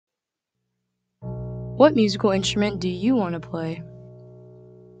What musical instrument do you want to play?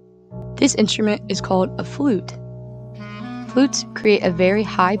 This instrument is called a flute. Flutes create a very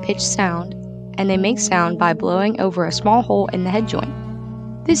high-pitched sound, and they make sound by blowing over a small hole in the head joint.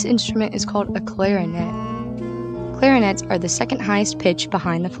 This instrument is called a clarinet. Clarinets are the second highest pitch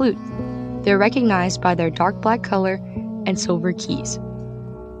behind the flute. They're recognized by their dark black color and silver keys.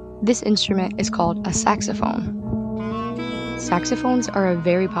 This instrument is called a saxophone. Saxophones are a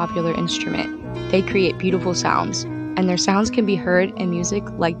very popular instrument. They create beautiful sounds, and their sounds can be heard in music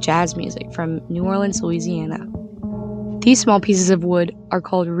like jazz music from New Orleans, Louisiana. These small pieces of wood are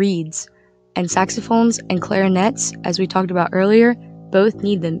called reeds, and saxophones and clarinets, as we talked about earlier, both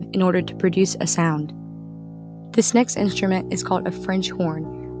need them in order to produce a sound. This next instrument is called a French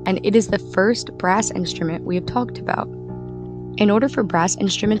horn, and it is the first brass instrument we have talked about. In order for brass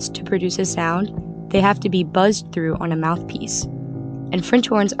instruments to produce a sound, they have to be buzzed through on a mouthpiece, and French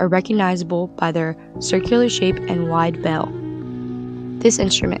horns are recognizable by their circular shape and wide bell. This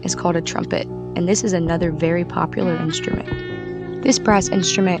instrument is called a trumpet, and this is another very popular instrument. This brass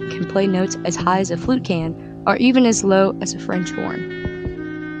instrument can play notes as high as a flute can, or even as low as a French horn.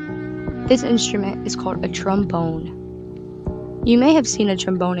 This instrument is called a trombone. You may have seen a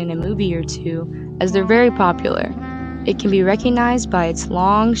trombone in a movie or two, as they're very popular. It can be recognized by its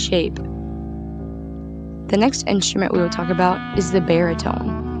long shape. The next instrument we will talk about is the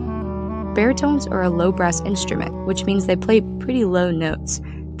baritone. Baritones are a low brass instrument, which means they play pretty low notes.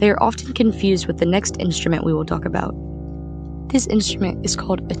 They are often confused with the next instrument we will talk about. This instrument is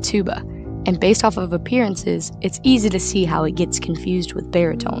called a tuba, and based off of appearances, it's easy to see how it gets confused with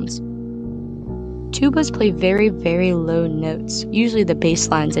baritones. Tubas play very, very low notes, usually the bass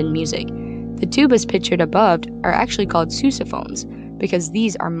lines in music. The tubas pictured above are actually called sousaphones, because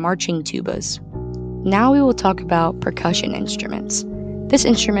these are marching tubas. Now we will talk about percussion instruments. This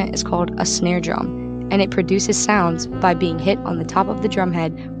instrument is called a snare drum, and it produces sounds by being hit on the top of the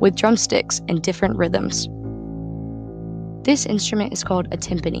drumhead with drumsticks in different rhythms. This instrument is called a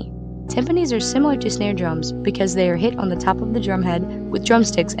timpani. Timpanis are similar to snare drums because they are hit on the top of the drumhead with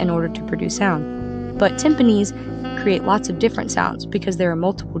drumsticks in order to produce sound. But timpanis create lots of different sounds because there are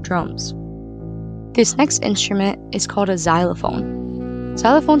multiple drums. This next instrument is called a xylophone.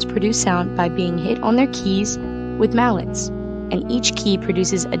 Xylophones produce sound by being hit on their keys with mallets, and each key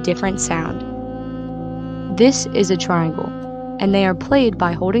produces a different sound. This is a triangle, and they are played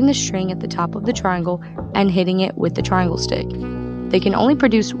by holding the string at the top of the triangle and hitting it with the triangle stick. They can only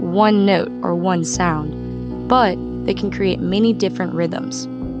produce one note or one sound, but they can create many different rhythms.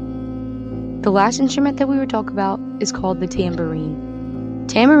 The last instrument that we will talk about is called the tambourine.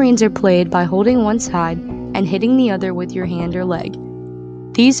 Tambourines are played by holding one side and hitting the other with your hand or leg.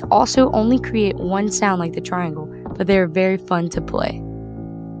 These also only create one sound like the triangle, but they are very fun to play.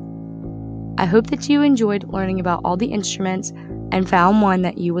 I hope that you enjoyed learning about all the instruments and found one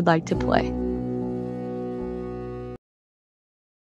that you would like to play.